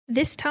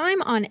This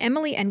time on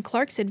Emily and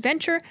Clark's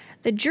adventure,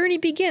 the journey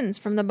begins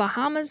from the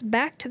Bahamas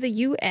back to the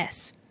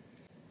U.S.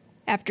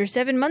 After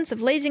 7 months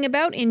of lazing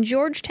about in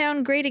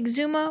Georgetown, Great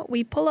Exuma,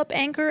 we pull up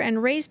anchor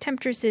and raise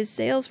Temptress's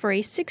sails for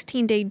a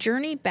 16-day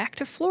journey back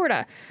to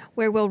Florida,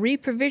 where we'll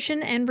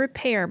reprovision and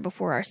repair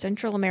before our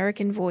Central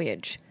American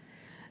voyage.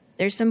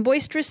 There's some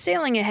boisterous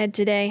sailing ahead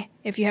today.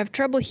 If you have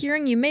trouble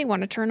hearing, you may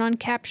want to turn on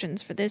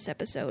captions for this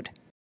episode.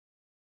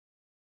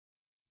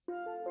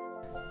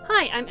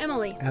 Hi, I'm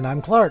Emily. And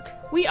I'm Clark.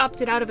 We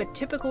opted out of a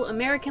typical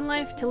American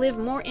life to live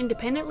more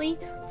independently,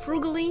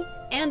 frugally,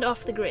 and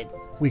off the grid.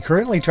 We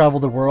currently travel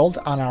the world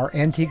on our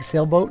antique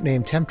sailboat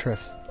named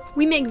Temptress.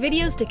 We make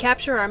videos to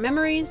capture our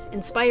memories,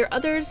 inspire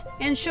others,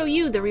 and show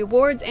you the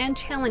rewards and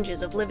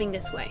challenges of living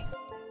this way.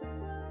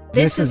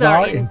 This is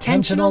our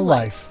intentional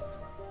life.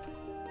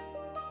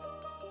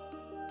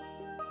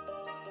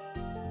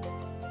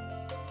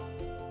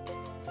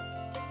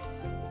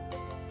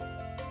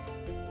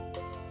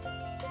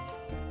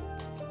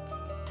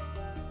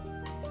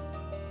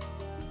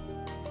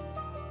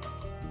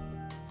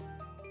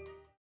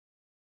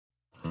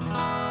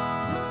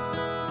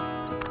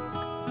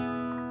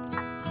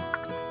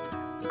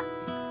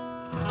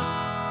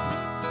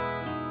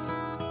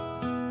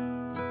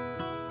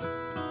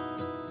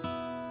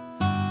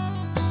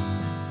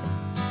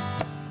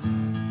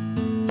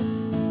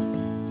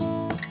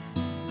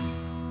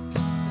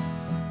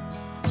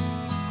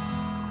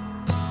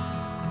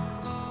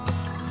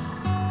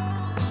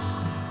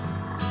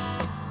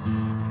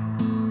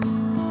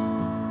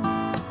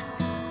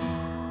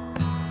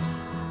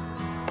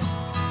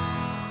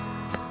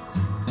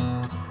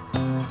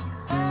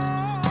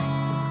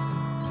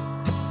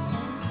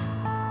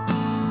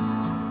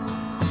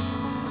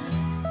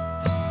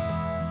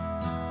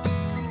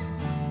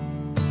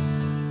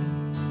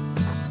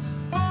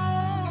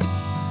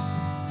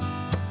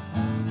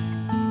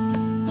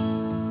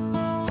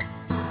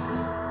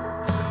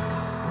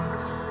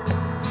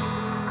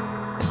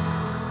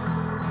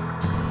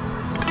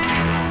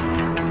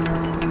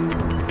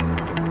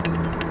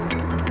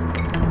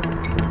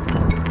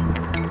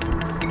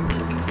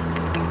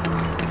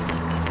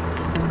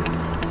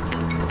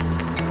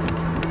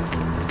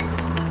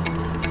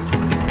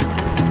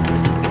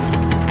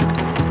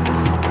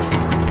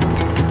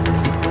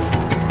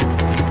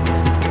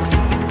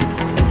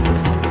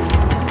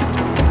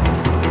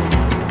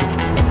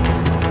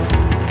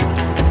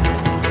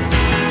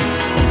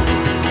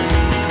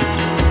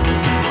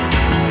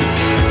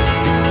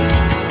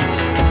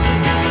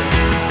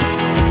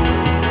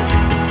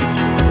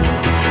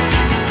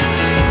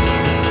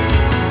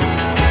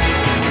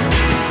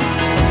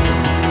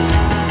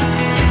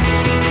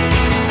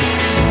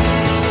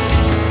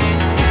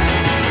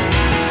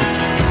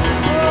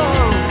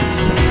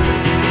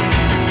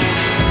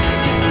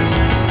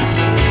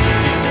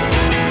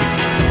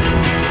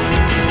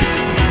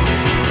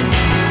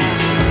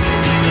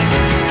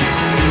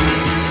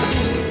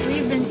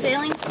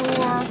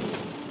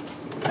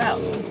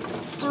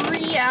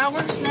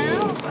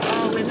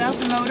 Without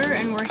the motor,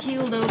 and we're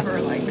heeled over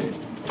like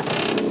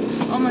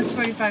almost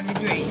 45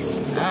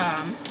 degrees.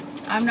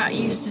 I'm not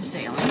used to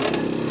sailing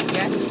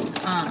yet,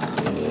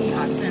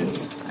 not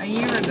since a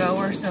year ago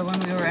or so when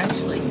we were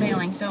actually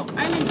sailing. So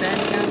I'm in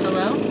bed down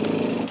below.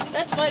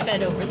 That's my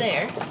bed over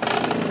there,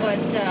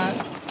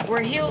 but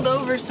we're heeled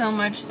over so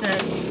much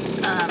that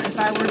if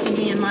I were to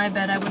be in my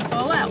bed I would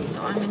fall out,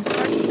 so I'm in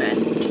Clark's bed,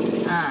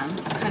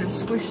 kind of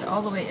squished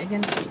all the way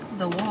against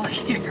the wall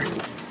here.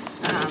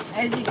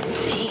 As you can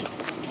see,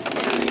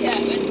 yeah,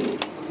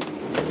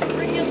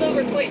 we're heeled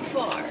over quite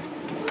far.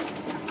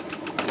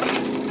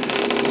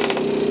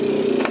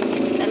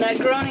 And that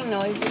groaning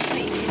noise is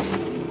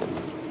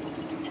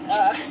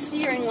the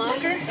steering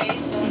locker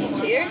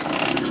here.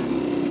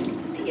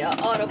 The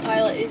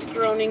autopilot is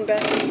groaning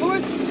back and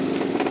forth.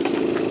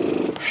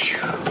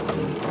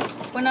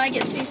 When I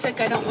get seasick,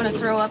 I don't want to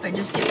throw up. I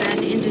just get bad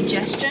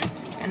indigestion.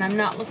 And I'm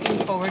not looking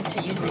forward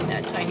to using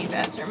that tiny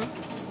bathroom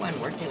when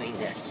we're doing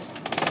this.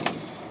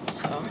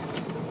 So,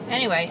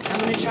 anyway, I'm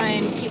going to try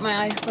and keep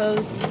my eyes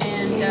closed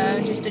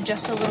and just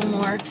adjust a little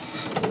more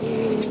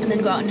and then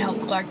go out and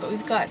help Clark. But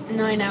we've got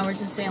 9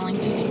 hours of sailing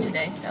to do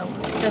today, so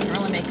it doesn't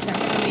really make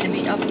sense for me to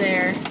be up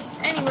there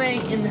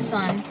anyway in the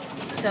sun.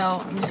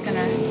 So I'm just going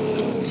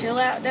to chill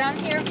out down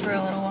here for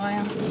a little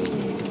while.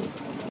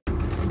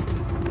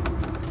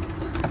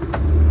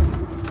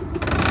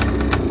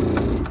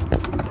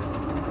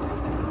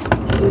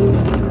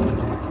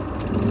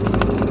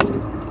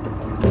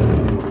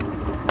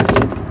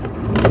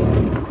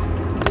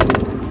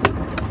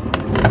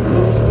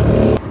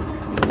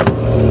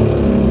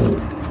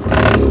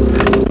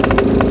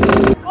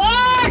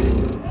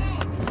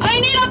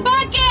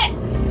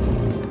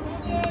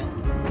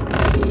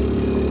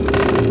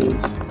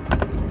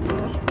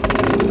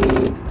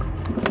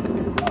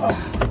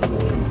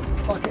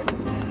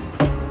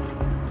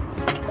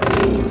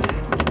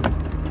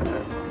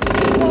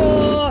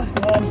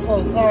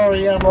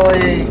 Sorry,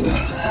 Emily.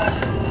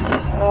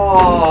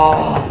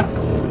 Oh.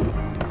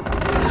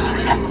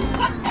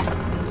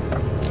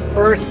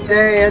 First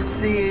day at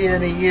sea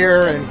in a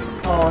year, and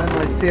oh,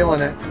 Emily's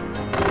feeling it.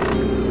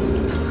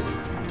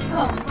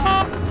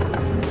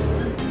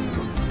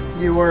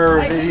 You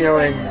were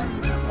videoing.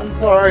 I'm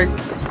sorry.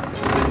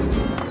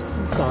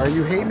 I'm sorry.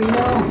 You hate me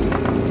now?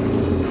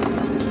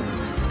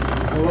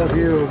 I love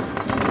you.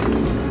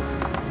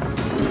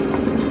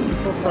 I'm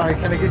so sorry.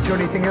 Can I get you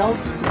anything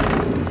else?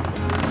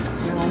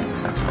 No.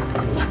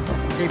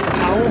 Paper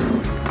towel?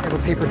 I have a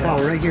paper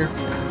towel right here.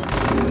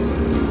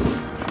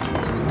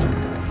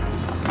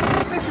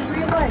 This is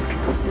real life.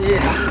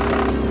 Yeah.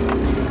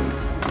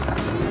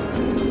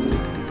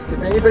 If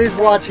anybody's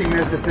watching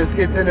this, if this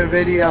gets in a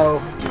video,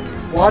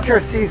 watch our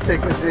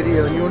seasickness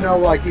video and you'll know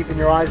why keeping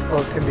your eyes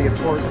closed can be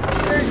important.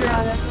 Sturgeon,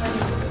 that's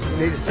why. You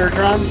need a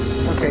sturgeon?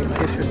 Okay,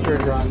 get your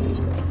sturgeon.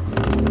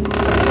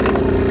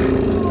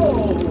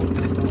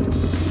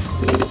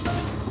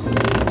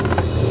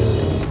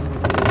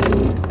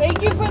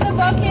 Thank you for the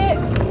bucket.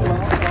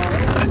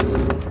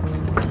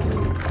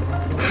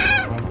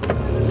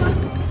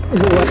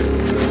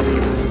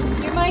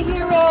 You're my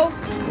hero.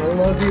 I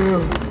love you.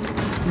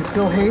 You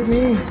still hate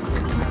me?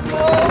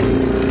 No.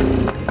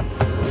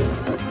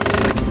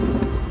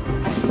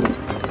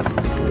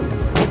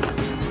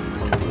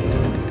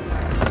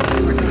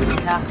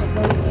 Half of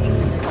those, but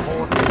you can take a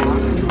whole if you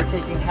want. You were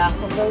taking half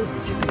of those,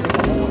 but you can take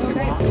a whole if you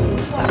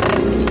want.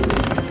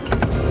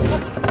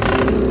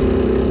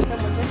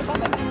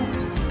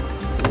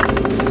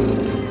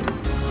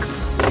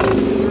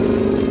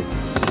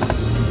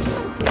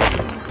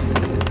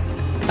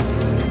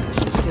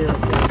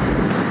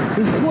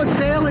 This is what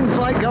sailing's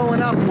like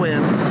going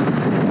upwind.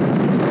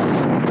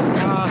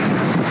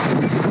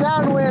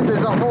 Downwind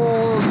is a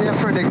whole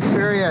different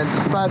experience,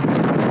 but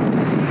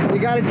you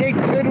gotta take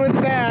the good with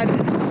the bad.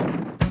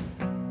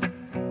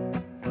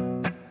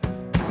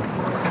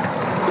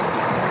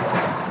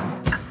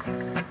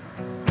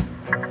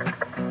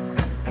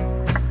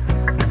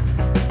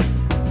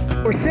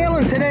 We're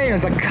sailing today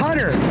as a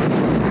cutter.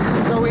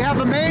 So we have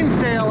a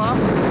mainsail up,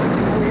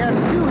 and we have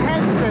two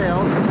head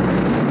sails.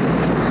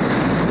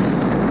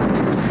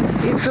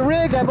 It's a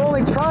rig I've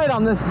only tried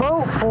on this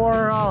boat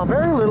for a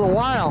very little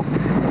while,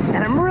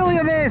 and I'm really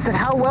amazed at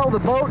how well the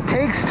boat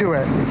takes to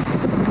it.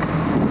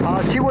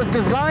 She was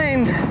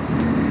designed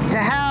to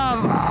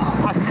have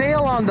a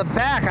sail on the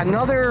back,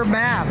 another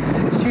mast.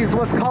 She's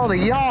what's called a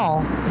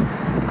yawl,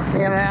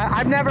 and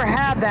I've never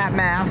had that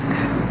mast.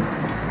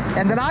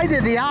 And then I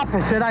did the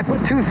opposite. I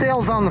put two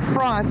sails on the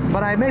front,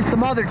 but I made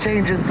some other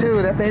changes too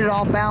that made it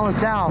all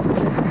balance out.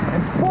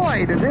 And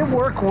boy, does it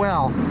work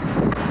well.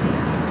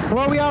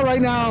 Where we are right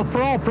now,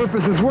 for all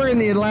purposes, we're in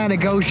the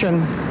Atlantic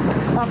Ocean.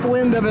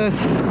 Upwind of us,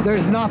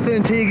 there's nothing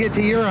until you get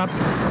to Europe.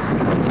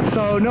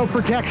 So no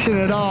protection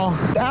at all.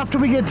 After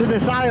we get to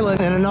this island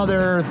in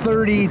another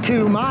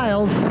 32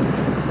 miles,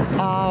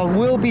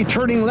 we'll be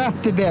turning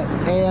left a bit.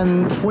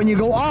 And when you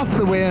go off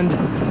the wind,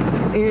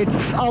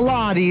 it's a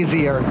lot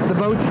easier. The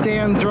boat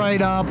stands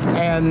right up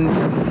and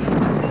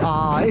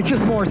it's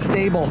just more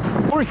stable.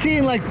 We're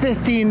seeing like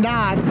 15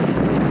 knots,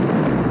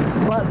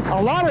 but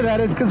a lot of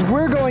that is because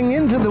we're going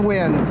into the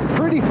wind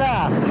pretty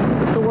fast.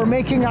 So we're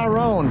making our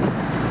own.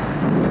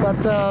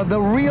 But the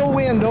real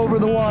wind over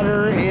the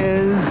water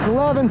is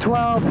 11,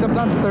 12,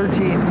 sometimes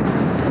 13.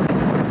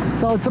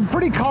 So it's a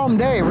pretty calm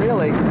day,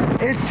 really.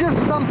 It's just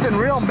something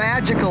real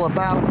magical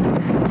about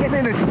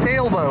getting in a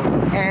sailboat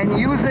and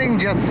using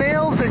just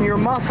sails and your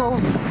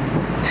muscles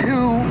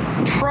to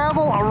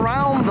travel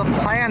around the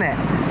planet.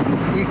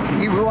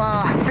 You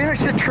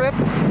finish a trip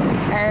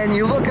and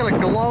you look at a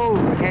globe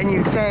and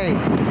you say,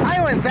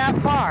 I went that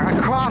far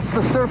across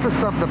the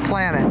surface of the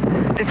planet.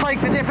 It's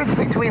like the difference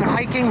between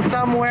hiking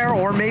somewhere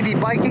or maybe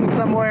biking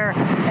somewhere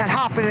and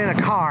hopping in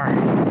a car.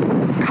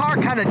 Car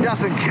kind of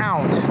doesn't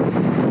count.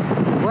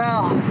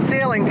 Well,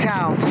 sailing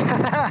counts.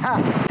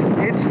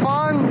 It's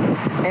fun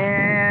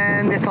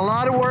and it's a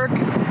lot of work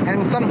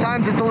and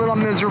sometimes it's a little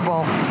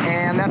miserable,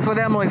 and that's what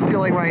Emily's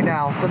feeling right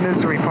now, the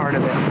misery part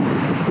of it.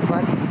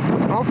 But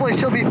hopefully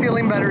she'll be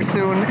feeling better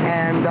soon,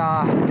 and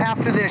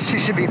after this she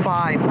should be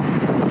fine.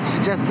 She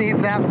just needs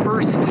that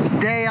first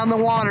day on the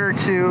water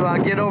to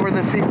get over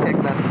the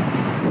seasickness.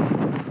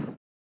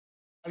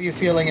 How are you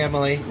feeling,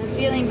 Emily? I'm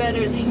feeling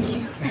better, thank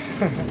you.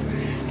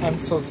 I'm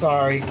so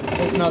sorry.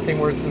 There's nothing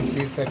worse than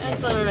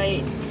seasickness. That's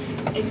alright.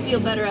 I feel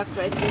better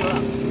after I threw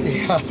up.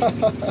 Yeah.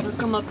 I'll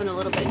come up in a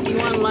little bit. Do you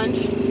want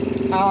lunch?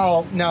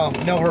 Oh, no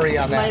hurry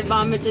on that. My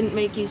vomit didn't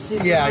make you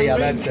super Yeah, hungry. yeah,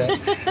 that's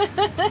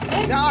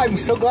it. No, I'm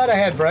so glad I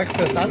had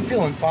breakfast. I'm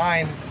feeling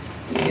fine.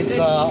 It's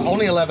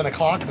only 11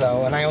 o'clock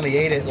though, and I only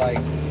ate at like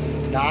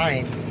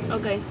 9.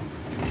 Okay.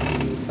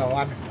 So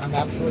I'm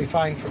absolutely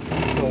fine for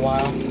food for a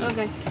while.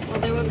 Okay. Well,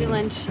 there will be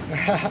lunch.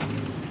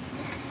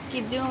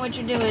 Keep doing what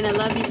you're doing. I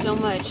love you so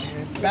much.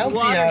 It's bouncy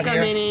Water out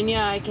coming here. in,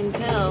 yeah, I can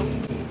tell.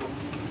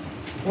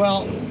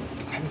 Well,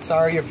 I'm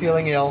sorry you're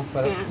feeling ill,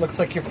 but Yeah. it looks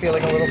like you're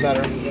feeling a little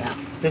better. Yeah.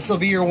 This will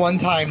be your one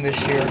time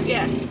this year.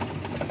 Yes.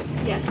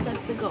 Yes,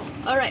 that's the goal.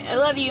 All right, I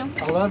love you.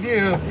 I love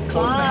you.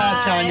 Close the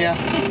hatch on ya.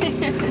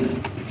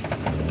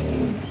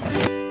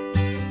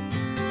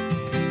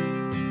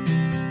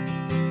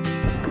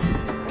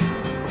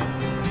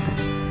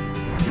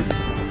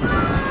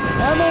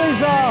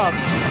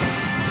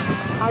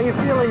 How you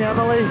feeling,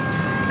 Emily?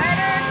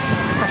 Better.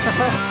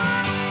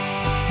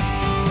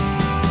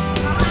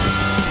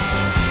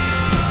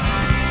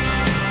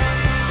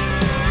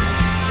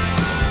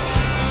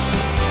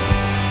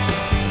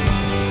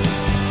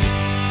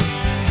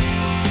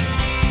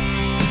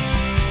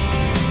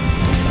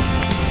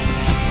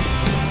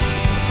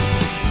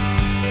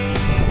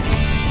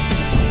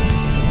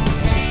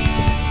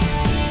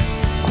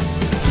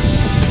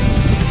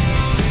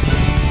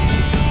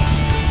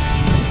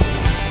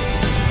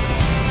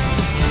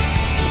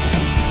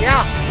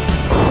 Yeah.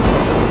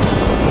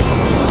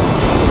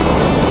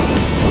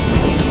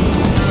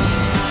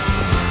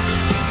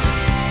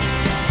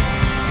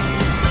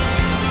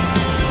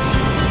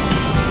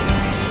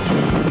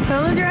 So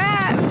where's your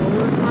hat?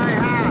 Where's my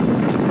hat?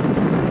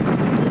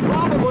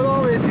 Problem with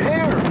all its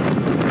hair.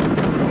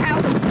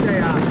 How to stay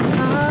on.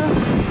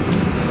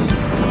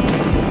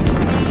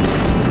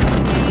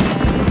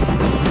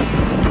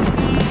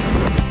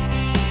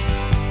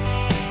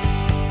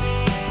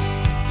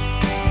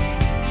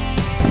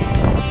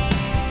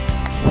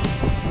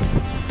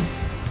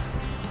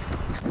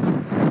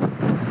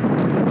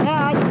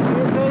 That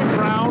is a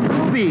brown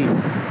booby.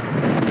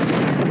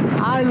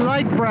 I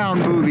like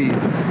brown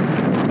boobies.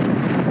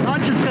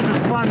 Not just because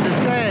it's fun to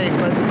say,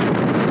 but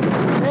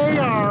they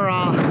are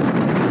a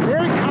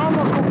very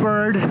comical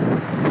bird,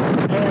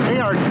 and they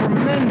are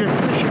tremendous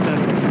fishermen.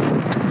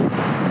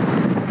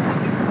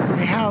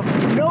 They have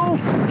no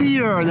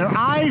fear. Their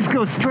eyes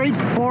go straight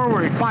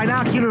forward,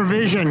 binocular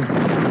vision.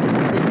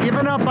 They've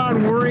given up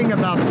on worrying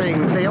about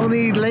things. They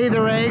only lay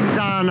their eggs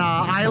on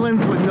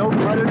islands with no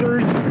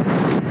predators,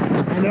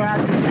 and they're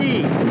out to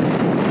sea.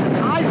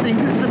 I think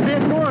this is a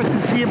bit north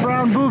to see a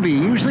brown booby.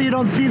 Usually you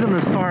don't see them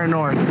this far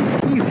north.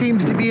 He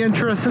seems to be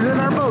interested in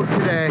our boat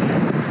today.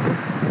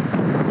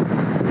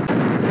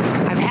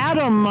 I've had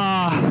them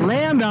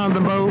land on the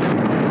boat.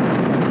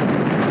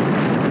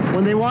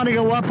 When they want to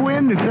go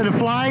upwind, instead of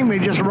flying, they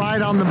just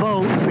ride on the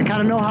boat. They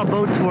kind of know how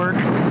boats work.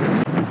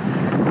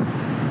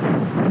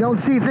 You don't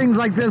see things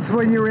like this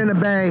when you're in a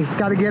bay.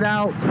 Got to get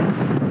out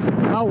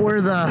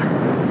where the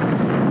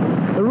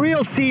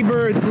real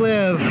seabirds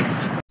live.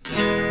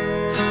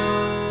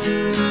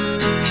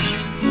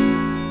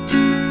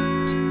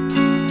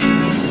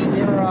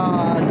 We're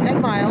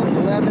 10 miles,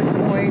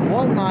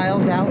 11.1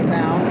 miles out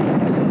now.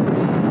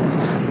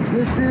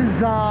 This is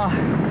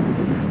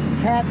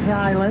Cat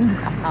Island.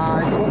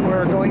 It's what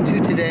we're going to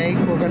today.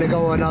 We're going to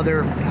go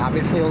another,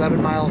 obviously,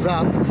 11 miles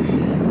up.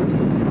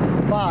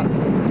 But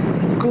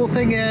the cool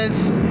thing is,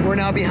 we're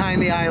now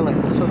behind the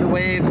island, so the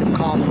waves have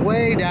calmed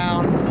way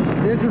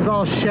down. This is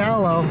all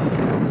shallow.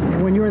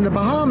 When you're in the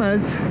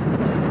Bahamas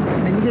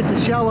and you get to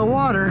shallow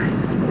water,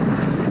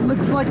 it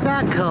looks like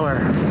that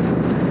color.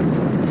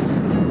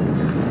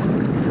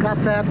 It's got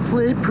that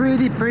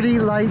pretty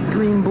light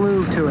green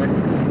blue to it.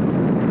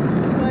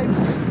 Right.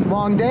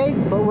 Long day,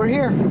 but we're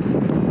here.